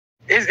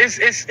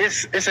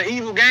it's an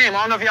evil game.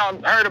 I don't know if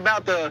y'all heard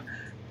about the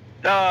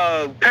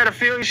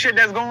pedophilia shit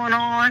that's going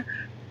on,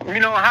 you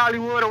know, in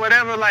Hollywood or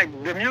whatever. Like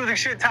the music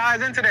shit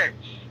ties into that.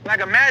 Like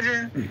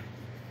imagine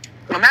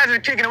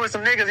kicking it with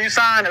some niggas. You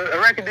sign a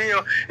record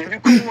deal, and you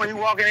cool when you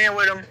walking in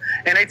with them,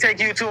 and they take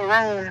you to a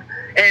room,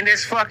 and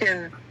this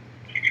fucking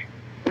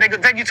they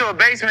could take you to a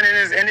basement,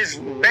 and this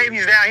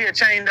baby's down here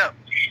chained up.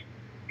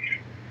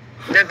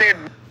 That they.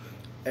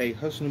 Hey,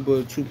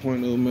 Hussleinbudent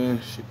 2.0, man,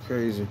 shit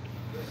crazy.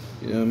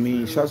 You know what I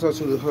mean? Shouts out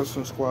to the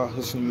Hustling Squad,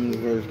 Hustling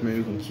Universe, man.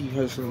 We can keep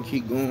hustling,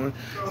 keep going.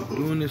 I'm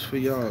doing this for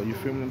y'all. You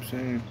feel what I'm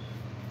saying?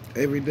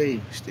 Every day,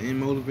 staying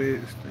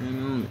motivated,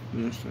 staying on it. You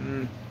know what I'm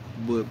saying?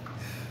 But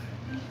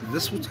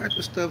this what type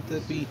of stuff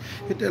that be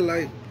hit that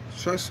like.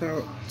 Shouts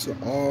out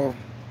to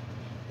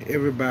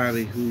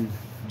everybody who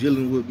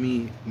dealing with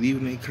me,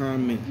 leaving a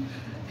comment,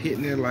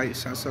 hitting that like.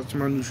 Shouts out to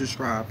my new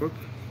subscriber.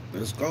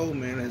 Let's go,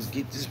 man. Let's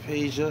get this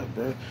page up,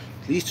 bro.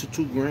 At least to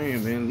 2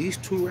 grand, man. At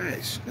least 2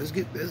 racks. Let's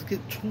get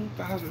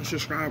 2,000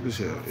 subscribers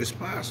here. It's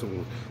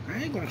possible.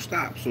 I ain't gonna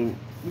stop, so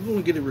we're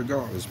gonna get it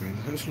regardless, man.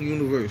 Hustling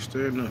Universe,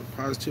 stirring up,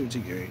 positivity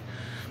game,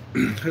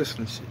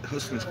 hustling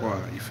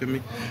squad. You feel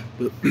me?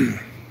 But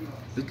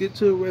let's get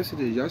to the rest of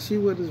this. Y'all see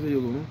where this video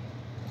going?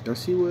 Y'all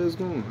see where it's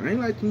going? I ain't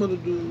like the mother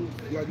dudes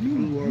like to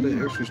do all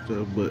that extra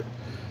stuff, but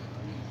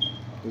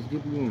let's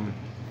get going.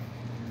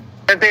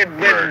 That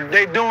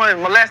they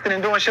doing molesting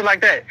and doing shit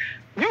like that.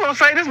 You gonna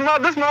say these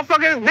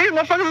motherfuckers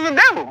is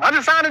the devil. I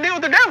just signed a deal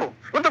with the devil.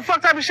 What the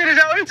fuck type of shit is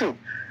y'all into?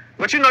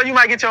 But you know you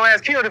might get your ass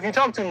killed if you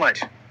talk too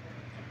much.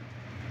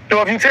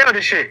 Or if you tell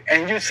this shit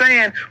and you're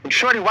saying,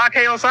 Shorty,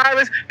 YK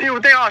Osiris,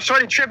 people think, oh,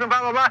 Shorty tripping,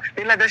 blah, blah, blah.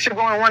 They let that shit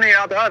go in one ear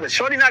out the other.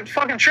 Shorty not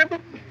fucking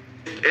tripping?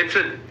 It's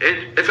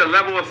a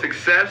level of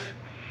success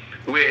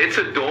where it's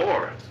a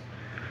door.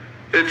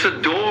 It's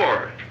a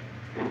door.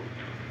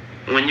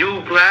 When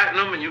you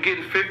platinum and you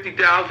getting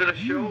 50,000 a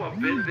show, I've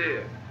been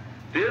there.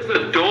 There's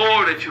a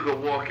door that you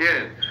can walk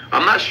in.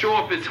 I'm not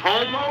sure if it's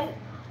homo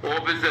or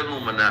if it's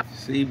Illuminati.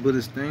 See, but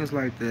it's things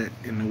like that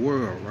in the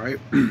world, right?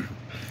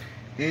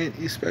 And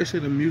especially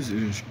the music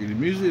industry. The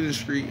music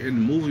industry and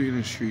the movie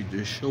industry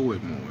just show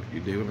it more.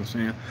 You dig what I'm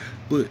saying?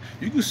 But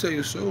you can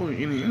say so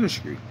in any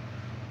industry.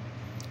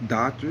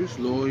 Doctors,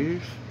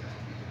 lawyers,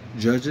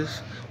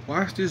 judges.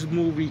 Watch this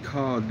movie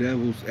called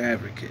Devil's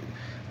Advocate.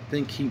 I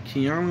think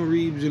Keanu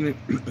Reeves in it,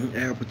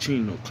 Al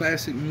Pacino.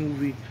 Classic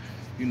movie.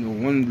 You know,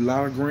 won a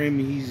lot of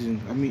Grammys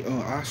and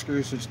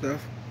Oscars and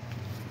stuff.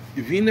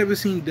 If you ain't never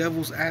seen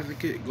Devil's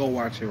Advocate, go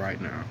watch it right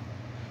now.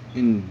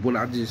 And what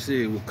I just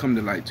said will come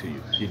to light to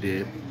you. You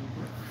did.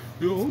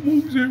 Yo,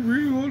 movies ain't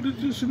real, all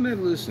this and that.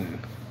 Listen,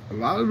 a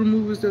lot of the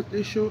movies that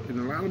they show and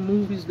a lot of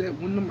movies that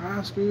win them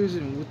Oscars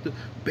and with the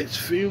best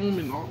film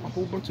and a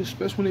whole bunch of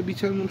special when they be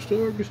telling them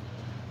stories,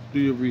 do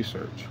your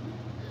research.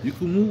 You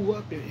can move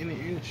up in the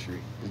industry.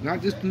 It's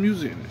not just the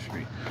music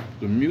industry.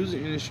 The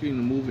music industry and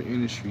the movie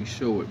industry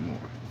show it more.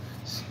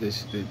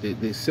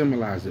 They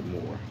symbolize it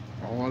more.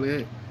 All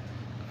that.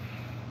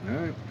 All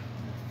right.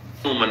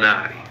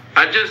 Illuminati.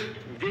 I just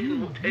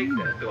didn't take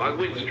that though. I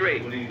went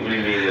straight.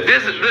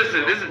 This is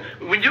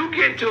when you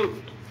get to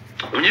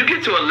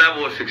a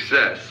level of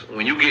success,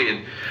 when you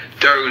getting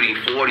 30,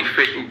 40,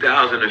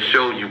 50,000 a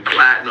show, you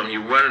platinum,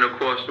 you running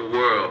across the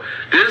world.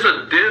 There's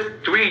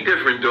 3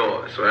 different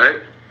doors,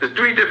 right? There's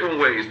 3 different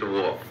ways to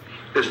walk.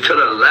 It's to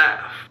the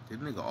left. This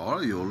nigga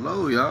audio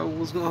low, y'all.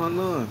 What's going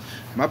on?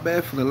 My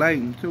bad for the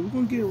lighting. We're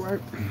gonna get it right.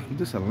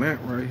 This a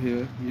lamp right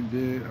here. You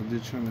did. I'm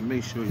just trying to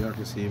make sure y'all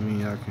can see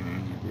me. Y'all can.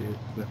 You did.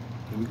 But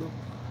here we go.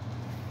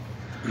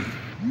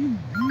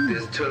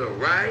 There's to the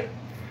right,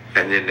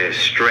 and then there's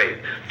straight.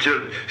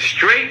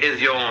 Straight is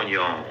you're on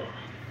your own.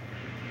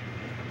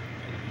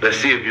 Let's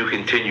see if you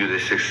continue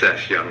this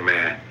success, young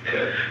man.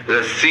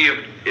 Let's see if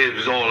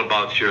it's all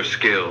about your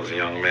skills,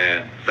 young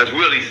man. Let's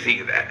really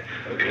see that.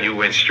 Okay. You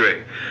went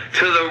straight.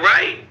 To the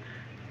right,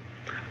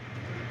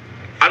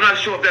 I'm not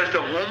sure if that's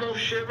the homo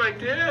shit right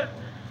there.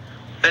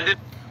 And then,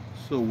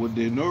 so what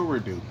did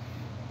Nora do?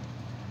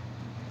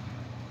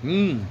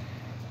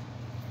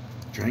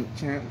 Drink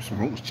champs,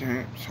 smokes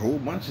champs, whole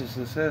bunch of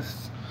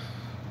success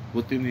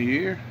within a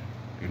year.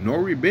 And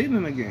Nori been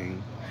in the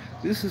game.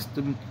 This is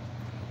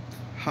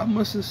how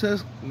much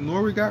success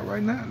Nori got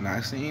right now.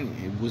 Not saying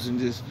it wasn't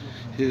just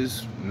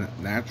his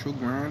natural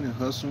grind and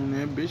hustle and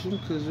ambition,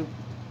 because it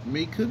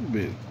could have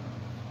been.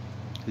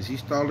 Because he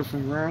started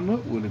from ground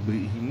up with it, but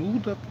he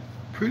moved up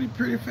pretty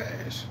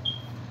fast.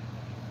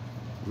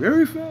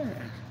 Very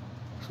fast.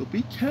 So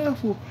be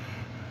careful.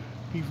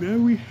 Be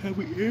very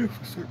heavy air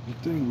for certain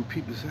things what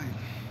people say.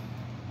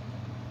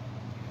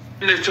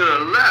 and then to the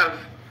left,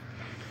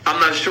 I'm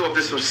not sure if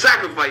there's some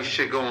sacrifice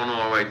shit going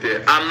on right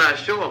there. I'm not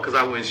sure because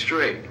I went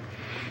straight.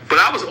 But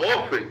I was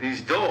offered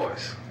these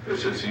doors.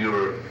 It's just you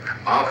were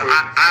offered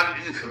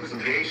some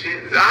gay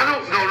shit? No.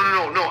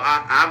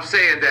 I'm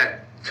saying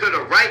that to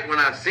the right when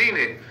I seen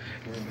it,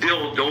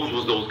 those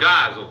was those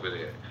guys over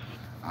there.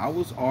 I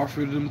was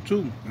offered them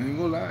too. I ain't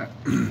gonna lie.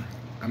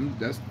 I'm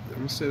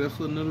gonna say that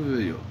for another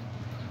video.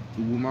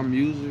 With my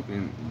music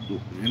and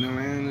in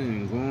Atlanta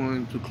and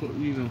going to,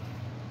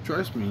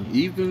 Trust me,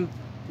 even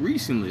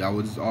recently I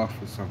was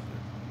offered something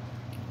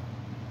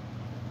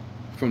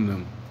from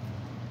them.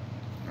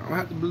 I don't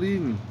have to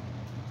believe me.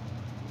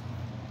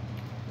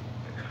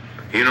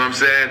 You know what I'm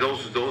saying?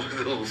 Those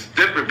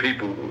different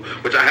people,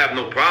 which I have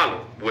no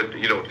problem with.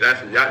 You know,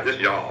 that's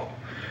y'all.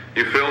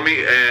 You feel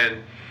me?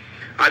 And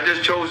I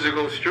just chose to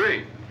go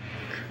straight,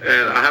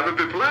 and I haven't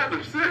been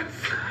platinum since.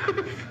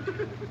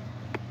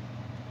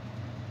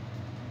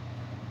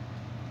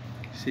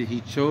 See,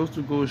 he chose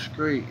to go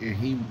straight, and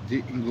he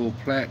didn't go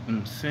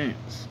platinum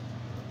since.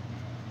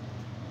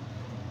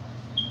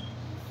 I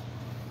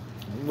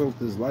don't know if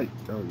this light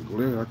got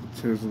glare. I can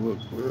tell it's a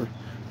little glare.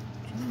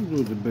 Try to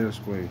do it the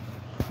best way.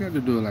 You have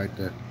to do it like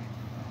that.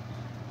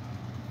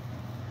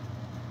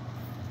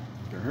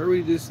 The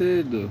hurry just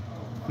said the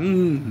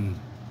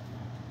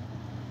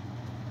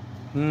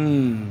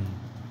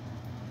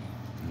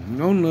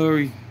Don't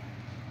hurry.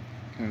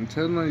 Can't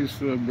tell none of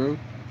yourself, bro.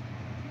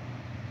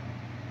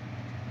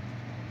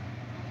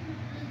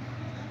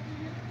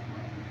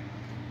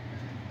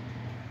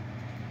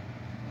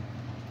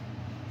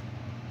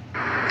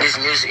 This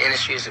music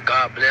industry is a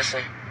God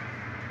blessing.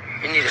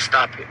 You need to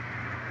stop it.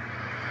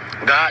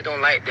 God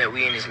don't like that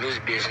we in this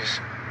music business.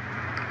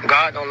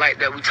 God don't like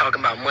that we talking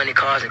about money,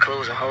 cars, and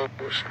clothes and hoes.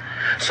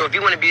 So if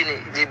you want to be in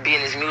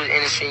this music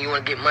industry and you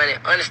want to get money,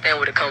 understand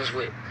what it comes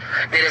with.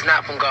 That it's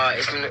not from God.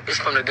 It's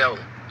from the devil.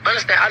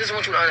 Understand? I just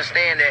want you to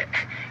understand that,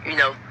 you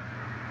know,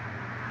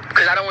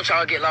 because I don't want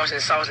y'all to get lost in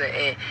the sauce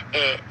and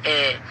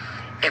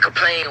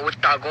complain what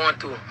y'all going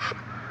through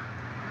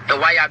and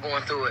why y'all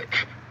going through it.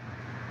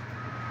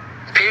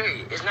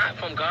 Period. It's not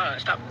from God.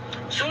 Stop.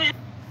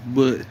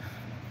 But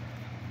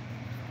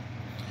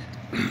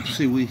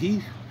see what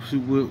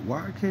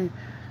why can't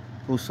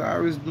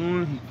Osiris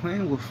doing? He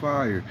playing with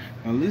fire.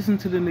 Now listen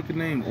to the nigga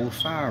name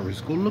Osiris.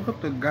 Go look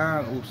up the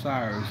god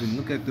Osiris and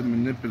look at the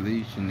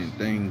manipulation and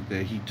things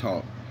that he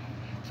taught.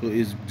 So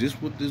is this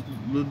what this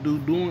little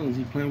dude doing? Is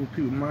he playing with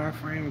people's mind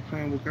frame and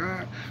playing with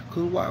God?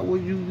 Cause why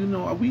would you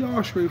know, we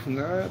all straight from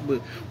God,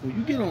 but when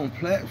you get on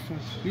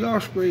platforms, we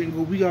all straight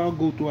and we all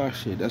go through our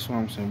shit. That's what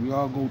I'm saying. We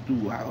all go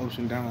through our ups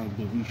and downs,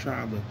 but we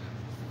try to,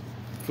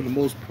 for the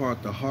most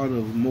part, the heart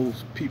of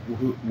most people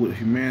with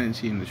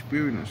humanity and the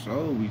spirit and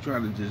soul, we try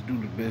to just do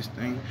the best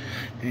thing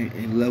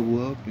and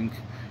level up and,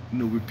 you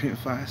know, repent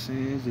for our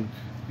sins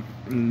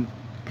and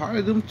part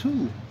of them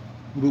too.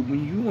 But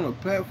when you on a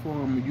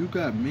platform and you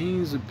got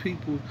millions of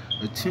people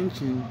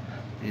attention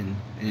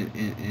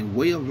and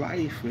way of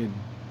life and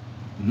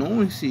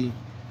knowingness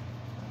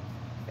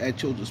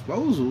at your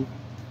disposal,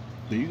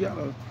 then you got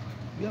a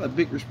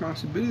big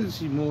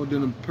responsibility more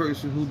than a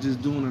person who just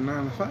doing a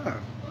 9 to 5. You know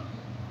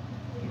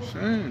what I'm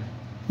saying?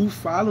 Who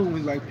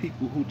following like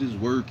people who just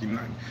work and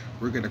like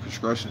work at a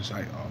construction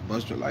site or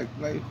buster like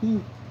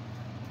who,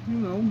 you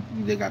know,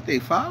 they got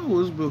their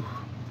followers, but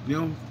you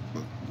know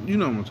what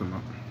I'm talking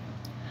about.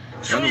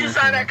 As soon as you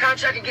sign that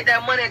contract and get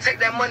that money and take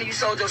that money, you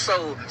sold your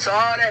soul. So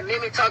all that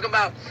mimic talking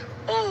about,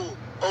 oh,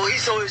 he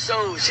sold his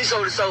soul, she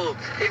sold his soul.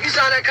 If you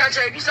sign that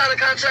contract,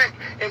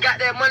 and got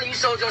that money, you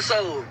sold your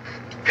soul.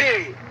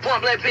 Period.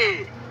 Point blank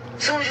period.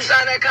 As soon as you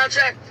sign that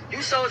contract,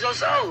 you sold your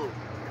soul.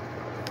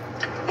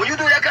 When you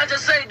do that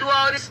contract, say do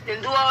all this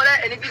and do all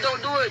that, and if you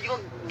don't do it, you're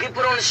going to get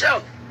put on the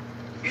shelf.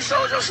 You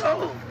sold your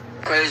soul.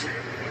 Crazy.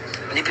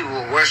 Many people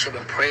will worship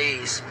and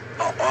praise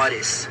an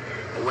artist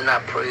and will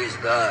not praise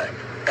God.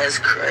 That's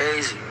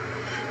crazy.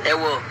 They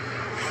will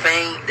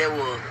faint, they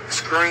will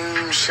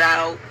scream,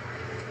 shout.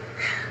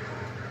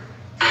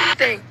 You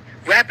think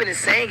rapping and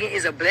singing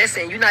is a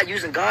blessing? You're not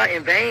using God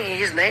in vain,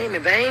 His name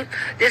in vain?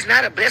 That's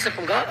not a blessing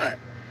from God.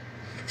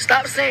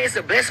 Stop saying it's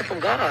a blessing from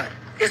God.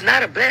 It's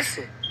not a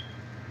blessing.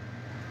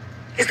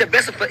 It's a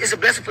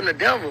blessing from the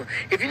devil.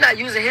 If you're not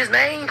using His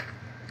name,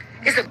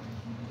 it's a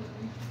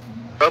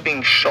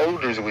rubbing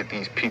shoulders with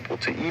these people,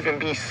 to even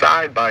be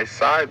side by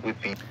side with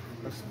these.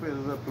 Let's split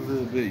it up a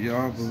little bit,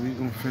 y'all, but we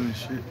gonna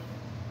finish it.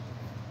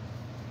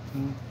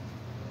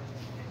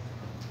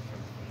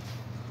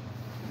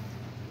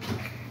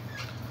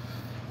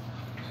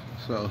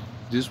 So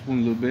this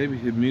one little baby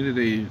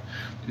humiliated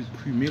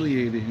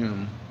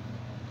him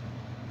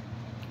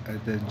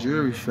at that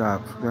jewelry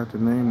shop. Forgot the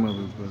name of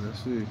it, but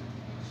that's it.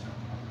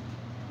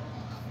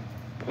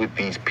 With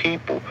these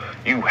people,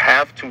 you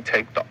have to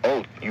take the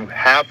oath. You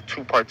have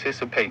to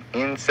participate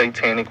in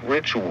satanic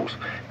rituals.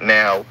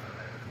 Now,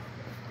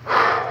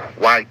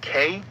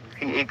 YK,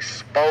 he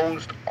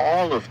exposed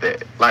all of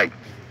that. Like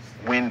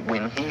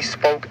when he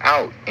spoke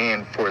out,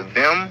 and for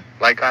them,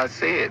 like I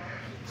said,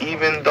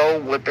 even though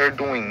what they're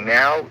doing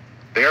now,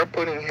 they're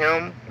putting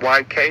him,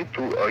 YK,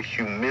 through a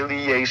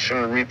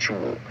humiliation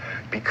ritual.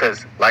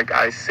 Because, like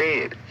I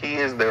said, he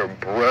is their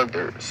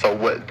brother. So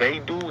what they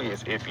do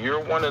is, if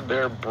you're one of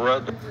their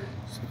brothers...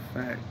 It's a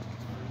fact.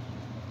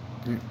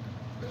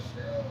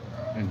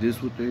 And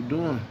this what they're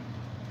doing.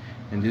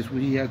 And this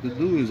what he had to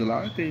do is a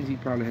lot of things he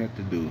probably had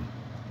to do.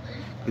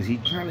 Because he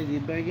trying to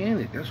get back in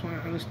it. That's why I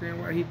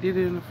understand why he did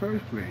it in the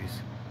first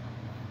place.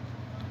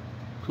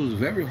 It was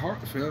very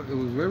heartfelt. It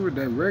was very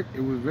direct.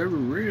 It was very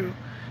real.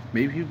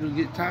 Maybe he was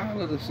get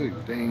tired of the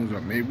certain things,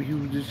 or maybe he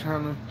was just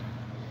trying to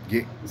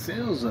get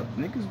sales up.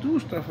 Niggas do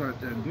stuff like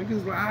that.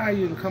 Niggas lie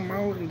and come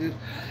out and just,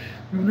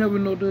 you never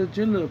know the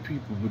agenda of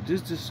people. But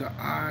this just an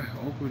eye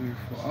opener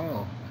for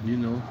all, you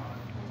know.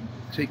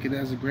 Take it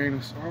as a grain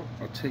of salt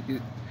or take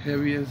it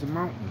heavy as a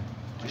mountain.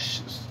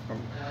 Just,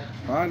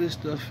 all this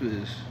stuff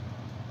is,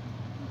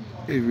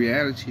 in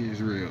reality,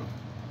 is real.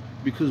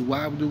 Because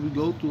why do we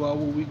go through all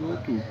what we go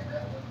through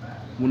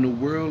when the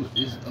world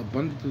is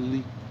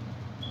abundantly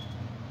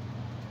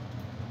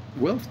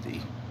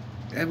wealthy,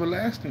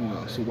 everlasting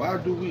wealth? So why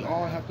do we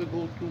all have to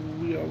go through what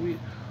we are? We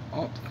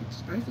all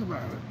think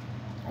about it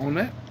on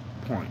that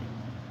point.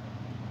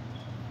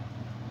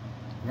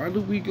 Why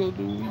do we go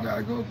through what we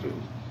gotta go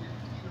through?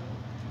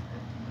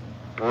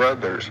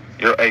 Brothers,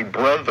 you're a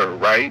brother,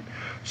 right?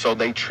 So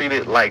they treat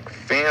it like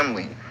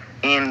family.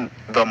 In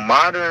the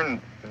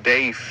modern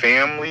day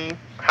family,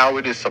 how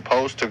it is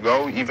supposed to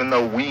go, even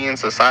though we in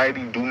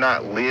society do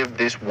not live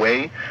this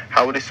way,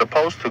 how it is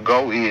supposed to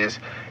go is,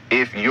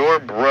 if your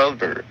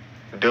brother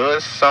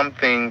does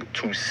something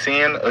to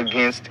sin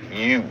against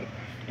you,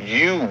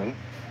 you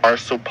are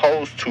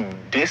supposed to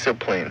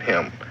discipline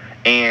him,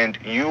 and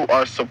you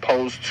are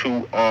supposed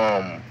to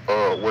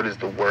what is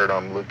the word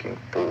I'm looking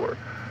for?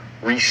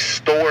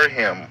 Restore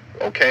him,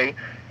 okay?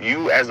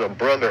 You as a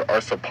brother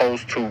are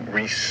supposed to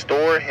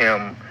restore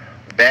him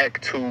back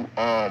to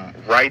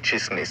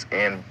righteousness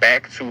and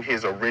back to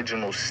his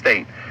original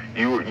state.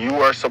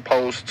 You are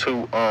supposed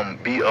to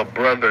be a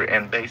brother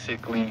and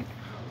basically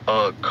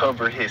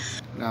cover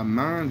his. Now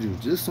mind you,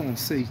 this on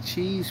Say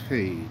Cheese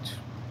page.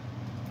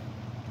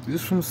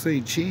 This from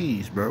Say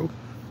Cheese, bro.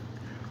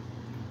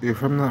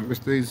 If I'm not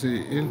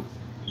mistaken,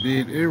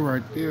 it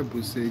right there,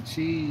 but Say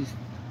Cheese.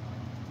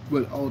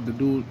 But oh, the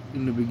dude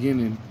in the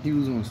beginning, he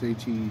was on Say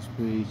Cheese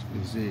page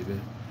and said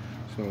that.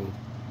 So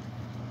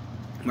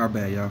my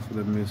bad, y'all, for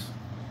the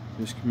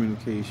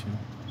miscommunication.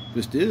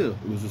 But still,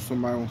 it was just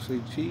somebody on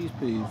Say Cheese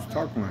page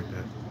talking like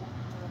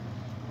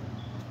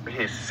that.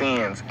 His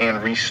sins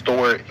and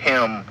restore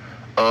him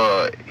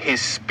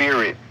his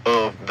spirit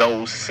of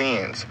those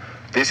sins.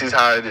 This is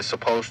how it is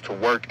supposed to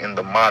work in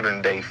the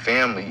modern day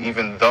family,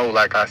 even though,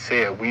 like I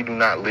said, we do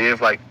not live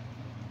like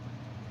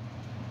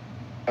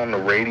on the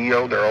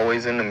radio. They're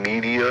always in the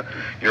media.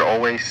 You're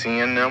always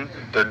seeing them.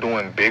 They're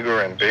doing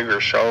bigger and bigger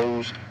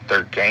shows.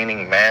 They're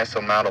gaining mass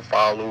amount of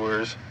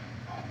followers.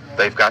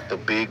 They've got the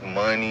big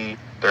money.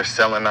 They're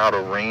selling out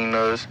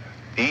arenas.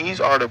 These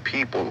are the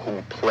people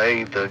who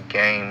play the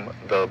game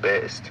the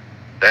best.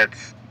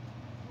 That's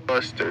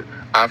Buster.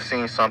 I've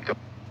seen something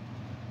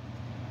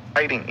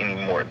fighting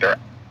anymore. They're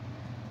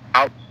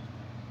out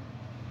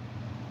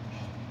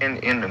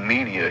in the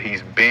media.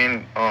 He's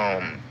been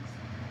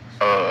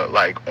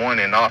like on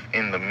and off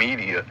in the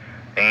media,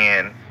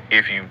 and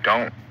if you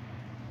don't,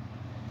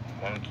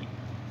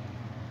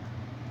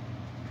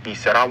 he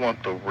said, I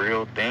want the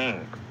real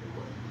thing.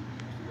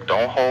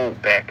 Don't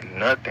hold back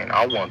nothing.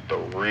 I want the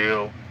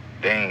real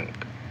thing.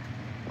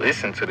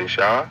 Listen to this,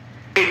 y'all.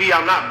 Baby,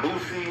 I'm not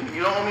Boosie.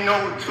 You don't owe me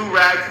no 2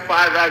 rags,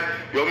 5 rags.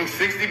 You owe me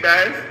 60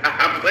 bags.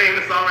 I'm playing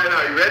the song right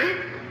now. You ready?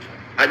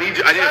 I need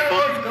you. I need a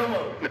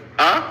full.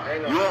 Huh?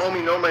 You don't owe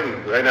me no money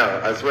right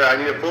now. I swear. I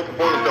need a full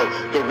performance though.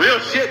 The real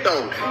shit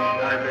though.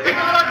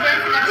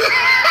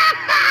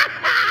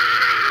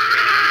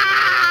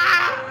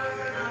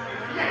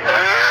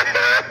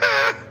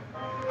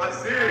 I'm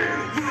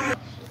serious.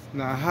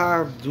 Now,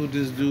 how do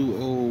this dude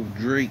owe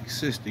Drake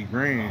 60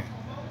 grand?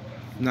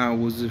 Now,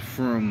 was it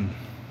from?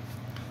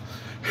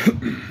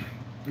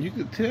 You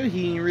could tell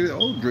he ain't really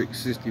owe Drake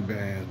 60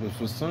 bands, but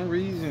for some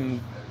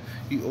reason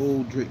he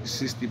owed Drake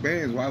 60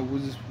 bands. Why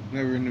was this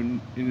never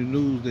in the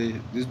news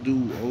that this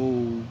dude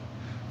owed,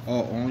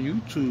 or on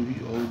YouTube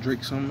he owed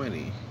Drake some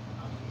money?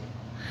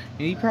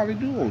 And he probably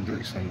do owe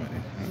Drake some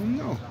money. I don't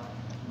know.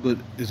 But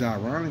it's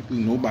ironically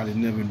nobody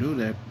never knew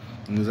that,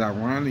 and it's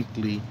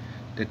ironically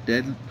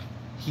that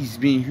he's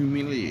being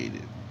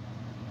humiliated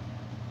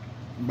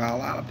by a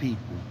lot of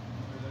people.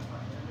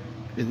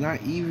 It's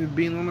not even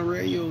being on the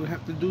radio to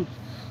have to do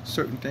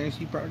certain things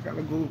he probably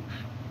gotta go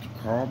to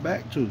crawl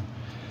back to.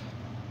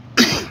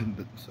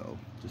 But so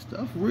the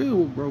stuff real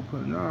what bro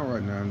putting on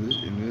right now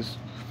in this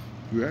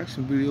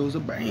reaction video is a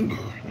banger.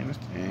 You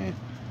understand?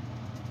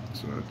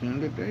 So at the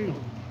end of the day,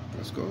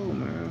 let's go,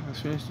 man.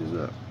 Let's finish this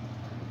up.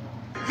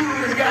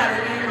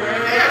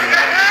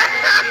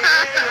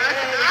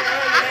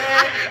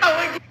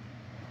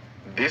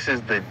 This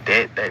is the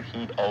debt that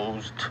he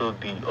owes to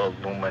the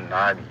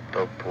Illuminati,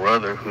 the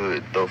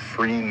Brotherhood, the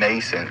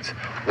Freemasons.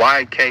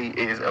 YK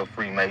is a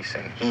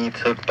Freemason. He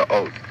took the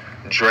oath.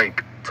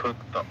 Drake took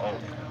the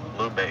oath.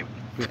 Lil Baby.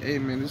 But hey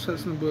man, this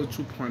Hussleinbudent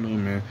 2.0,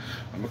 man.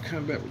 I'm gonna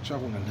come back with y'all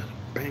with another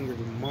banger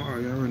tomorrow.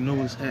 Y'all already know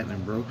what's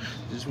happening, bro.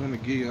 Just wanna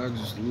give y'all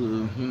just a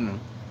little, you know.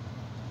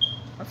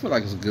 I feel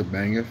like it's a good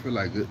banger. I feel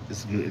like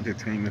it's good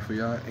entertainment for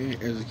y'all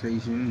and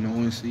education,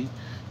 knowing, see,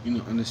 you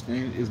know,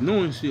 understand. If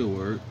knowing see a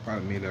word,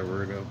 probably made that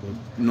word up, but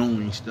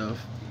knowing stuff,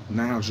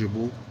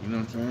 knowledgeable, you know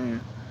what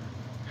I'm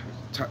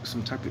saying?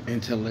 Some type of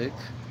intellect,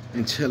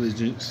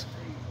 intelligence.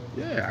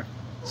 Yeah,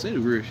 Say the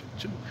real shit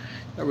too.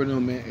 Y'all already know,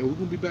 man. And we're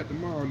gonna be back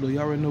tomorrow, though.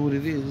 Y'all already know what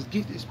it is. Let's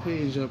get this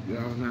page up,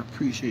 y'all. And I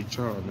appreciate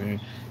y'all, man.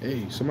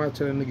 Hey, somebody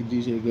tell that nigga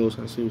DJ Ghost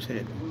I see what's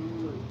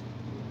happening.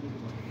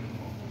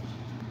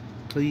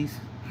 Please.